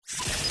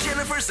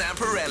Jennifer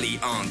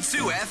Zamparelli on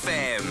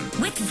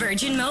 2FM. With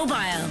Virgin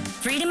Mobile.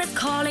 Freedom is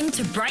calling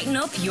to brighten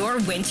up your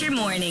winter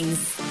mornings.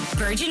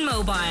 Virgin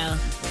Mobile.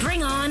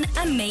 Bring on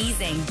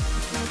amazing.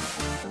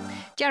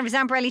 Jennifer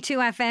Zamparelli,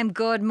 2FM,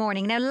 good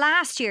morning. Now,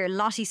 last year,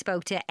 Lottie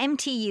spoke to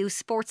MTU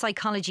Sport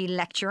Psychology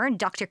Lecturer,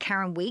 Dr.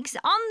 Karen Weeks,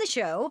 on the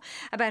show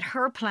about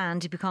her plan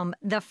to become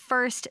the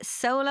first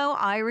solo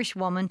Irish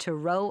woman to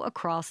row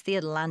across the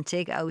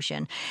Atlantic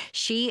Ocean.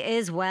 She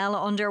is well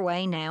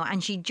underway now,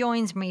 and she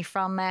joins me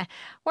from,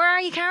 where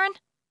are you, Karen?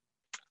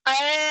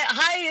 Hi,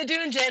 how you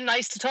doing, Jen?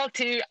 Nice to talk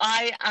to you.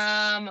 I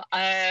am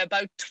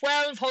about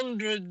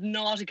 1,200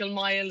 nautical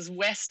miles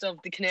west of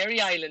the Canary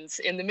Islands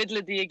in the middle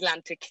of the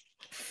Atlantic.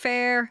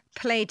 Fair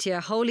play to you,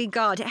 holy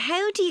God.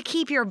 How do you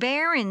keep your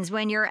bearings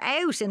when you're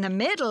out in the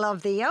middle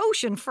of the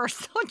ocean for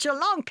such a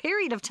long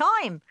period of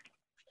time?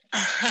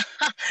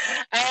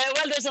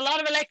 Well, there's a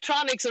lot of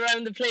electronics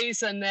around the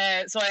place, and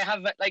so I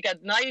have, like,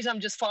 at night I'm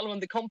just following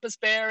the compass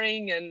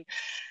bearing, and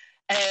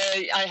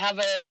I have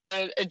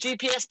a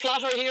GPS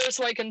plotter here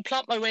so I can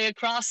plot my way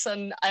across,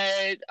 and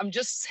I'm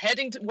just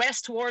heading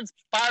west towards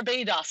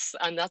Barbados,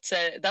 and that's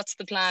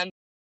the plan.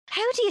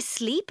 How do you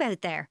sleep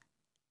out there?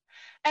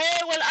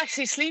 Well,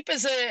 actually, sleep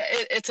is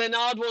it's an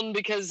odd one,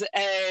 because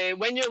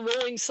when you're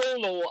rowing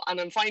solo, and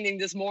I'm finding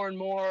this more and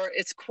more,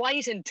 it's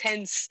quite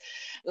intense.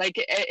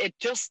 Like, it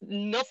just,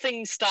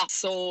 nothing stops.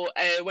 So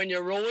when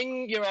you're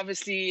rowing, you're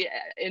obviously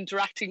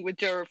interacting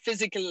with your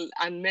physical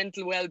and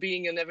mental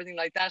well-being and everything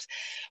like that.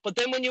 But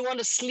then when you want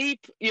to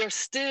sleep, you're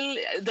still,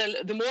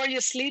 the more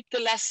you sleep, the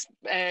less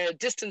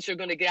distance you're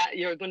going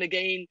to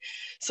gain.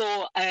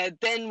 So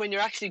then when you're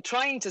actually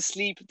trying to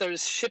sleep,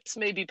 there's ships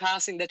maybe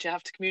passing that you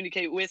have to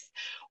communicate with,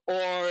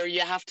 or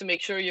you have to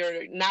make sure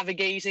you're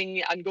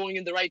navigating and going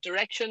in the right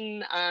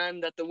direction,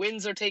 and that the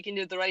winds are taking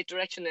you the right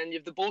direction, and you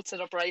have the boat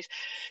set up right.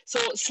 So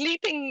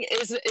sleeping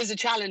is a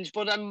challenge,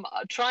 but I'm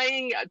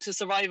trying to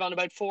survive on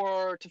about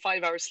 4 to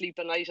 5 hours sleep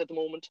a night at the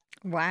moment.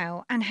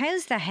 Wow. And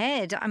how's the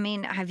head? I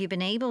mean, have you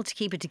been able to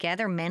keep it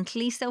together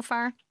mentally so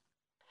far?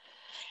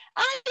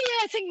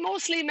 Yeah, I think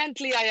mostly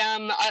mentally I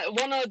am.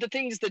 One of the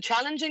things, the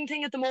challenging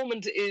thing at the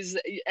moment is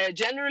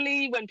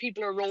generally when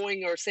people are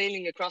rowing or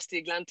sailing across the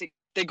Atlantic,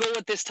 they go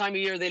at this time of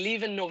year. They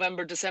leave in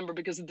November, December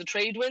because of the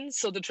trade winds.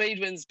 So the trade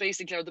winds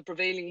basically are the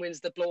prevailing winds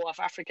that blow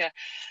off Africa.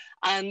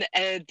 And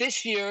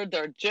this year,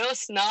 they're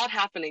just not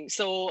happening.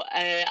 So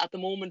at the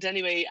moment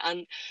anyway.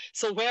 And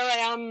so where I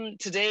am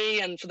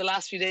today and for the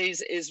last few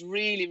days is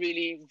really,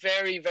 really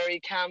very, very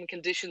calm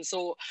conditions.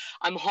 So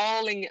I'm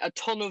hauling a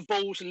ton of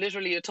boat,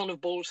 literally a ton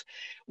of boat,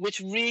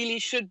 which really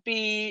should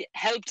be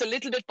helped a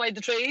little bit by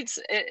the trades,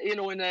 in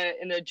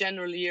a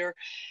general year.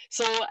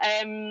 So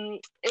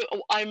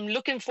I'm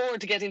looking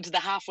forward to getting to the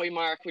halfway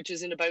mark, which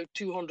is in about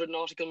 200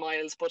 nautical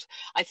miles. But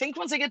I think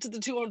once I get to the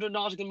 200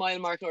 nautical mile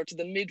mark, or to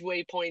the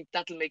midway point,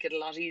 that'll make it a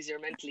lot easier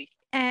mentally.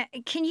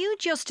 Can you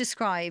just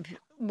describe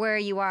where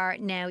you are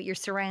now, your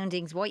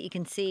surroundings, what you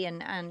can see,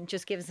 and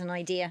just give us an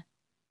idea?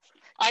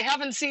 I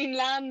haven't seen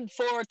land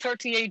for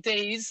 38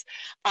 days,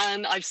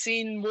 and I've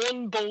seen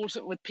one boat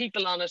with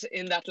people on it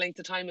in that length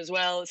of time as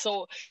well.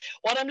 So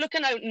what I'm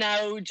looking at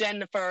now,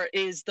 Jennifer,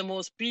 is the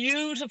most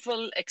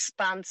beautiful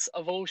expanse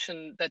of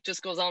ocean that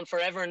just goes on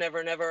forever and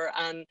ever and ever.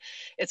 And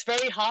it's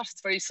very hot.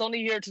 It's very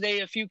sunny here today,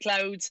 a few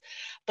clouds.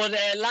 But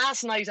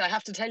last night, I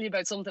have to tell you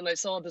about something I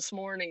saw this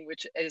morning,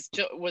 which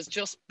was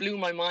just blew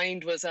my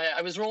mind.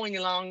 I was rowing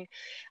along.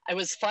 I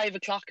was 5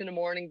 o'clock in the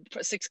morning,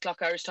 6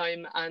 o'clock Irish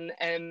time,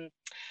 and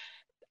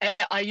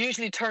I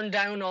usually turn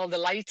down all the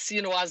lights,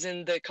 as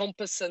in the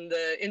compass and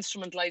the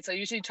instrument lights. I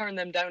usually turn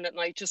them down at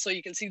night just so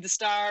you can see the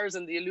stars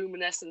and the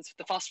luminescence,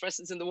 the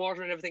phosphorescence in the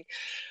water and everything.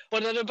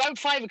 But at about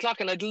 5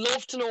 o'clock, and I'd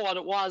love to know what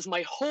it was,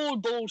 my whole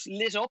boat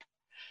lit up.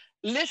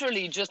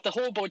 Literally, just the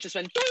whole boat just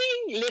went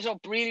ding, lit up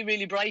really,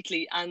 really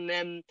brightly.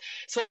 And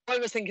so I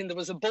was thinking there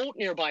was a boat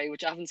nearby,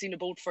 which I haven't seen a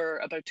boat for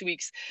about 2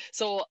 weeks.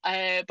 So,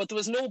 but there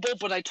was no boat.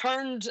 But I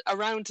turned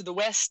around to the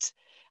west,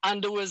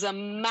 and there was a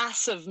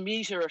massive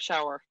meteor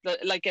shower.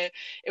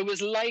 It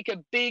was like a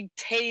big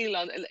tail.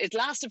 It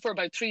lasted for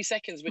about 3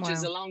 seconds, which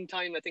is a long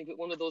time, I think, with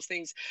one of those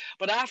things.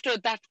 But after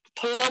that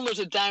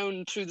plummeted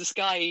down through the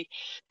sky,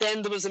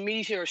 then there was a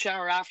meteor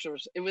shower after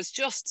it. It was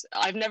just,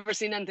 I've never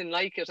seen anything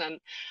like it,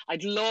 and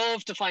I'd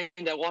love to find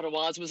out what it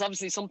was. It was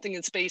obviously something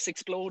in space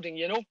exploding,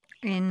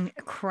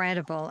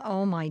 Incredible.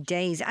 Oh my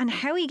days. And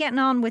how are you getting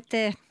on with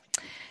the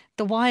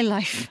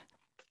wildlife?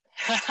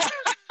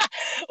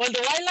 Well,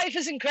 the wildlife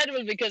is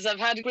incredible because I've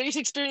had great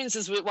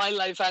experiences with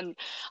wildlife, and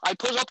I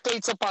put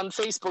updates up on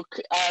Facebook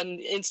and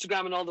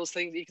Instagram and all those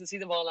things. You can see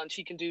them all on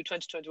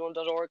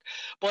shecando2021.org.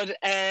 But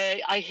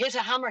I hit a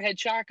hammerhead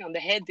shark on the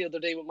head the other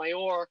day with my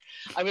oar.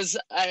 I was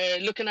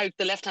looking out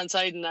the left-hand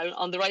side, and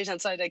on the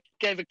right-hand side, I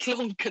gave a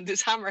clunk, and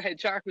this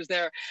hammerhead shark was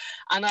there.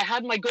 And I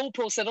had my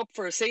GoPro set up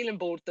for a sailing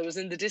boat that was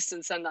in the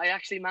distance, and I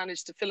actually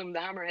managed to film the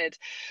hammerhead.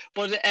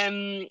 But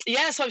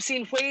so I've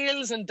seen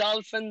whales and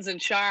dolphins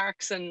and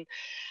sharks, and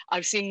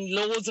I've seen seen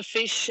loads of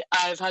fish.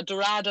 I've had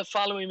dorada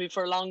following me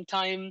for a long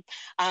time,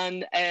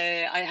 and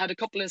I had a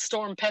couple of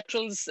storm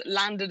petrels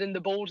landed in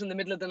the boat in the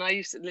middle of the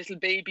night. Little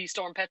baby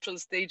storm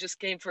petrels. They just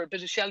came for a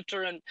bit of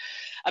shelter and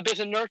a bit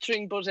of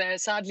nurturing, but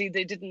sadly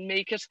they didn't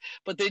make it.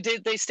 But they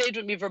did. They stayed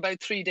with me for about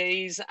 3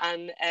 days,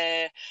 and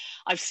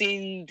I've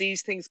seen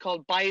these things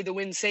called by the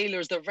wind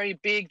sailors. They're very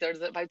big. They're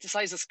about the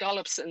size of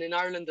scallops, and in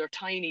Ireland they're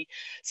tiny.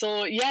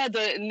 So yeah,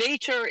 the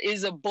nature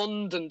is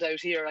abundant out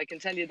here. I can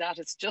tell you that.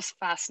 It's just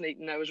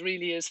fascinating now. It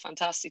really is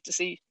fantastic to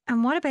see.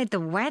 And what about the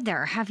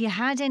weather? Have you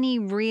had any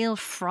real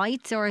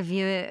frights, or have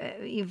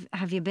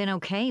you been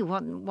okay?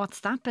 What's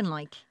that been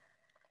like?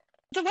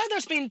 The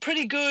weather's been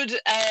pretty good.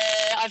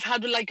 I've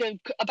had like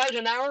about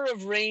an hour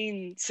of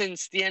rain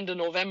since the end of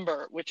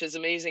November, which is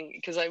amazing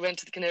because I went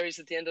to the Canaries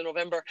at the end of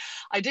November.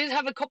 I did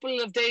have a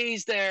couple of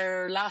days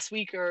there last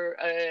week, or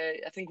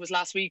I think it was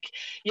last week,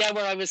 yeah,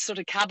 where I was sort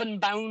of cabin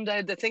bound. I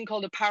had the thing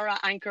called a para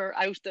anchor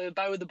out the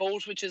bow of the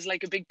boat, which is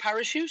like a big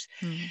parachute.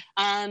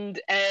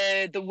 And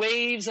the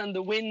waves and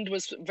the wind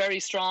was very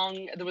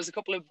strong. There was a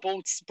couple of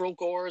boats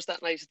broke oars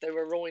that night. They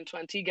were rowing to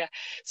Antigua.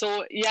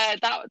 So yeah,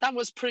 that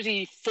was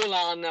pretty full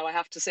on now, I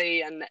have to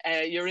say. And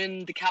you're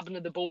in the cabin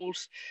of the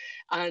boat,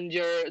 and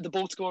the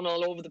boat's going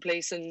all over the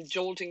place and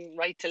jolting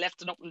right to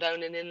left and up and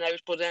down and in and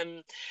out. But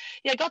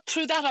yeah, got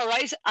through that all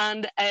right.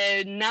 And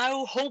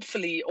now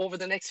hopefully over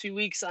the next few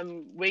weeks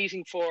I'm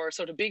waiting for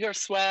sort of bigger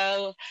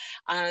swell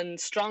and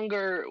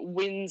stronger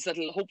winds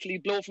that'll hopefully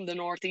blow from the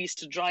northeast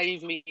to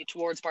drive me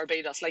towards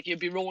Barbados. Like, you'd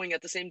be rowing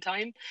at the same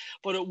time,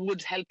 but it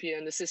would help you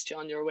and assist you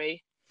on your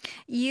way.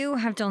 You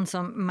have done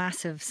some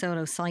massive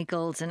solo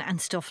cycles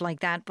and stuff like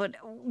that, but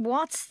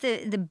what's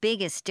the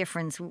biggest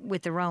difference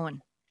with the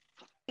rowing?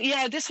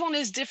 Yeah, this one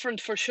is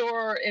different for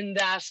sure in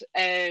that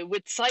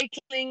with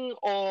cycling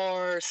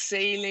or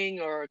sailing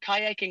or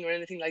kayaking or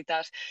anything like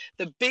that,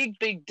 the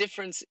big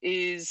difference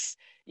is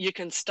you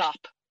can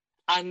stop.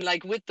 And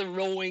like with the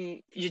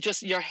rowing,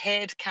 your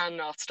head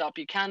cannot stop.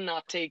 You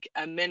cannot take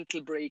a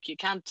mental break. You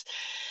can't.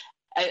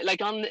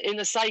 Like in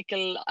a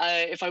cycle,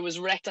 if I was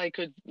wrecked, I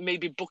could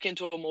maybe book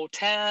into a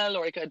motel,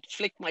 or I could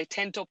flick my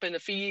tent up in a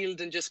field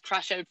and just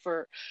crash out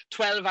for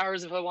 12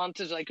 hours if I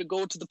wanted. I could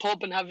go to the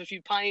pub and have a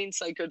few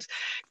pints. I could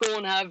go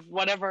and have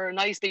whatever, a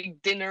nice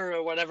big dinner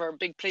or whatever, a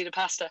big plate of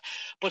pasta.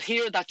 But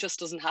here that just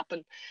doesn't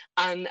happen.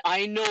 And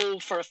I know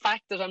for a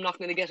fact that I'm not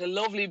going to get a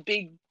lovely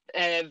big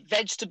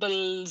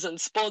vegetables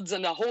and spuds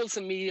and a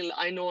wholesome meal.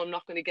 I know I'm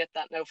not going to get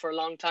that now for a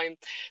long time.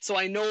 So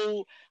I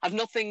know I've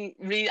nothing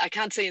I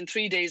can't say in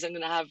 3 days I'm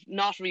going to have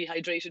not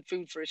rehydrated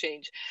food for a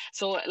change.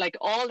 So like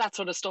all that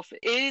sort of stuff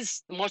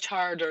is much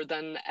harder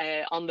than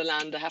on the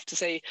land, I have to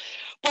say.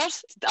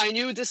 But I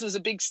knew this was a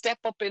big step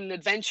up in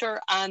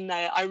adventure, and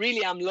I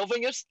really am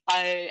loving it.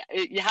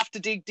 You have to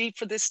dig deep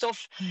for this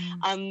stuff.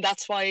 And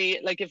that's why,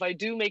 like, if I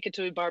do make it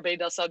to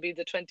Barbados, I'll be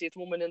the 20th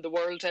woman in the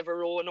world to ever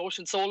row an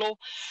ocean solo.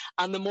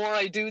 And the more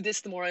I do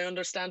this, the more I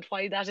understand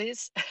why that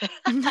is.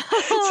 So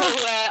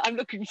I'm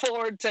looking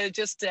forward to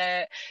just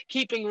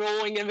keeping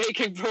rowing and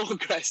making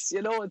progress.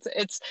 You know,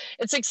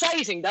 it's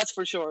exciting, that's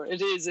for sure.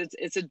 It is.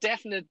 It's a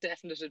definite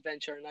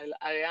adventure, and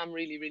I am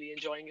really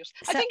enjoying it.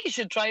 So, I think you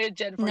should try it,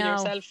 Jennifer,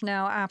 yourself.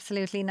 No,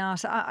 absolutely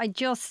not. I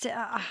just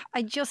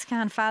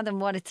can't fathom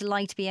what it's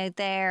like to be out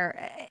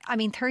there. I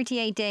mean,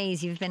 38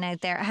 days you've been out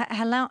there.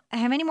 How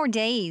many more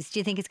days do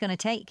you think it's going to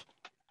take?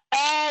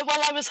 Well,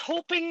 I was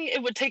hoping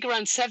it would take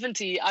around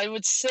 70. I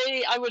would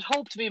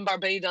hope to be in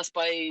Barbados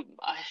by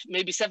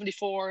maybe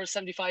 74,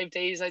 75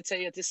 days, I'd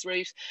say, at this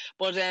rate.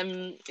 But,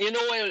 you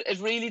know, it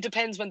really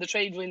depends when the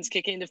trade winds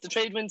kick in. If the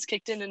trade winds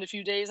kicked in a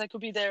few days, I could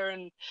be there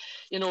in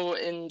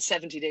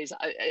 70 days.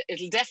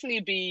 It'll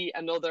definitely be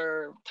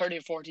another 30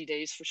 or 40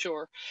 days for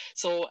sure.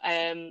 So,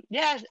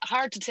 yeah,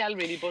 hard to tell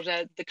really. But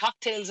the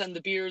cocktails and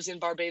the beers in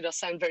Barbados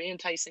sound very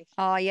enticing.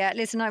 Oh, yeah.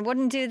 Listen, I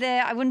wouldn't do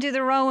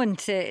the rowing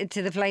to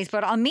the place,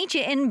 but I'll meet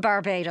you in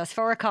Barbados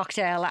for a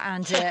cocktail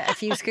and a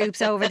few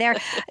scoops over there.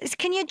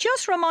 Can you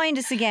just remind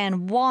us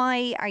again,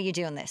 why are you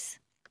doing this?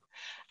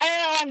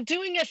 I'm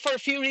doing it for a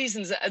few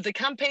reasons. The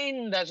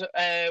campaign that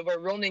we're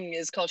running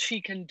is called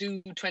She Can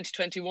Do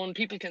 2021.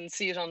 People can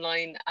see it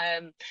online.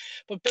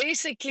 But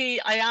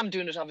basically, I am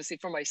doing it obviously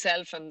for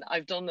myself, and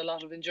I've done a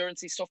lot of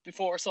endurance stuff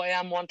before, so I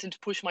am wanting to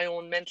push my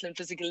own mental and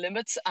physical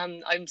limits,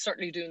 and I'm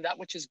certainly doing that,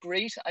 which is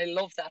great. I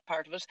love that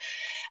part of it.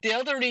 The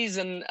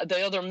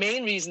other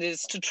main reason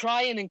is to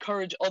try and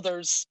encourage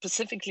others,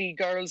 specifically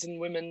girls and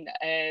women,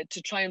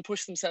 to try and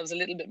push themselves a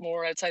little bit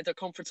more outside their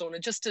comfort zone,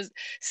 and just to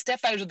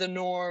step out of the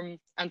norm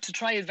and to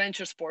try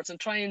adventure sports and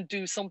try and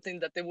do something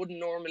that they wouldn't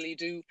normally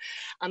do.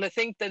 And I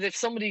think that if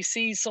somebody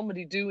sees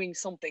somebody doing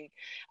something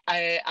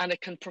and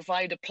it can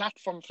provide a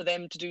platform for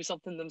them to do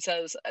something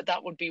themselves,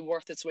 that would be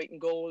worth its weight in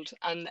gold.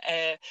 And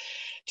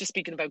just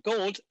speaking about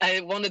gold,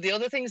 one of the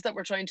other things that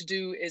we're trying to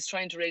do is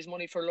trying to raise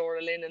money for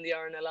Laura Lynn and the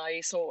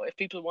RNLI. So if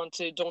people want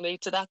to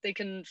donate to that, they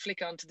can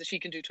flick onto the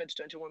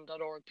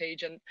shecando2021.org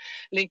page and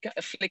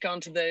flick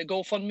onto the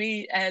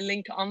GoFundMe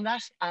link on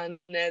that, and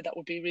that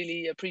would be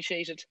really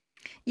appreciated.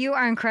 You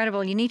are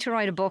incredible. You need to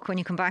write a book when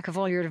you come back of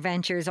all your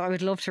adventures. I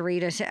would love to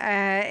read it.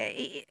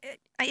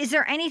 Is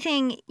there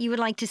anything you would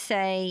like to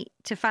say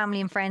to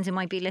family and friends who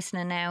might be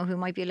listening now, who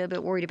might be a little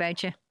bit worried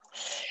about you?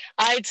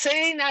 I'd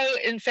say now,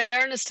 in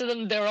fairness to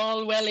them, they're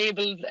all well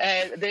able.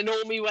 They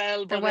know me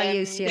well. They're well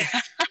used to you.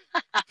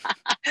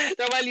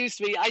 They're well used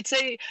to me. I'd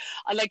say,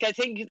 I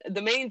think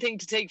the main thing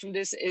to take from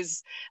this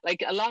is,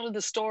 like, a lot of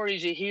the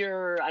stories you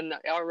hear and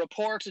are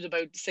reported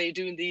about, say,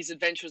 doing these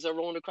adventures or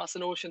rowing across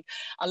an ocean,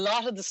 a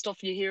lot of the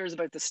stuff you hear is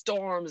about the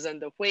storms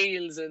and the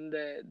whales and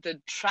the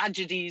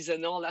tragedies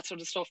and all that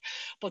sort of stuff.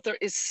 But there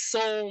is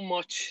so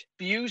much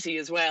beauty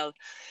as well.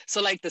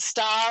 So, like, the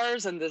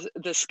stars and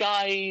the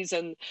skies,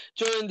 and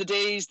during the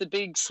days, the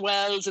big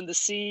swells and the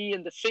sea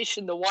and the fish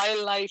and the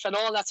wildlife and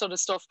all that sort of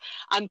stuff.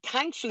 And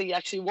thankfully,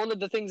 actually, one of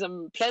the things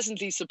I'm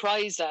pleasantly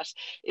surprised at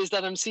is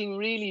that I'm seeing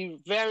really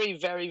very,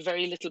 very,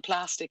 very little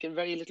plastic and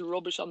very little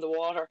rubbish on the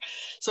water.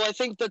 So I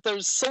think that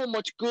there's so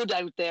much good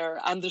out there,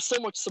 and there's so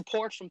much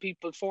support from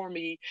people for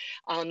me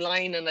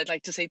online, and I'd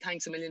like to say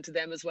thanks a million to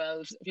them as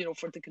well,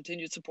 for the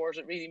continued support.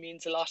 It really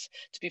means a lot,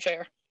 to be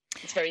fair.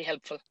 It's very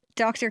helpful.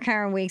 Dr.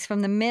 Karen Weeks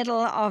from the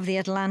middle of the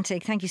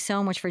Atlantic, thank you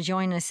so much for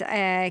joining us.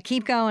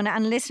 Keep going,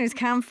 and listeners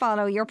can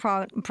follow your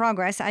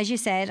progress, as you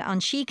said, on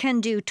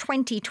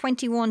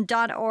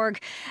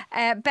shecando2021.org.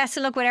 Best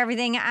of luck with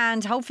everything,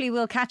 and hopefully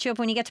we'll catch you up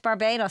when you get to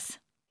Barbados.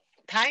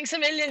 Thanks a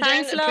million,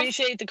 Thanks, Jen. love.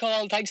 Appreciate the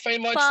call. Thanks very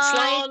much.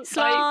 Bye.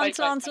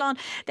 Slán.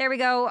 There we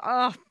go.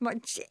 Oh,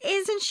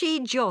 isn't she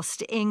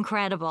just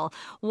incredible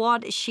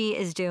what she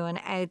is doing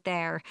out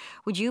there?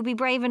 Would you be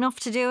brave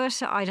enough to do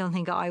it? I don't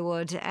think I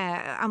would.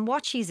 And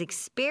what she's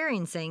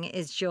experiencing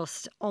is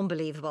just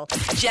unbelievable.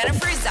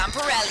 Jennifer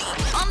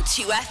Zamparelli on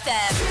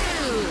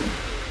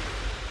 2FM.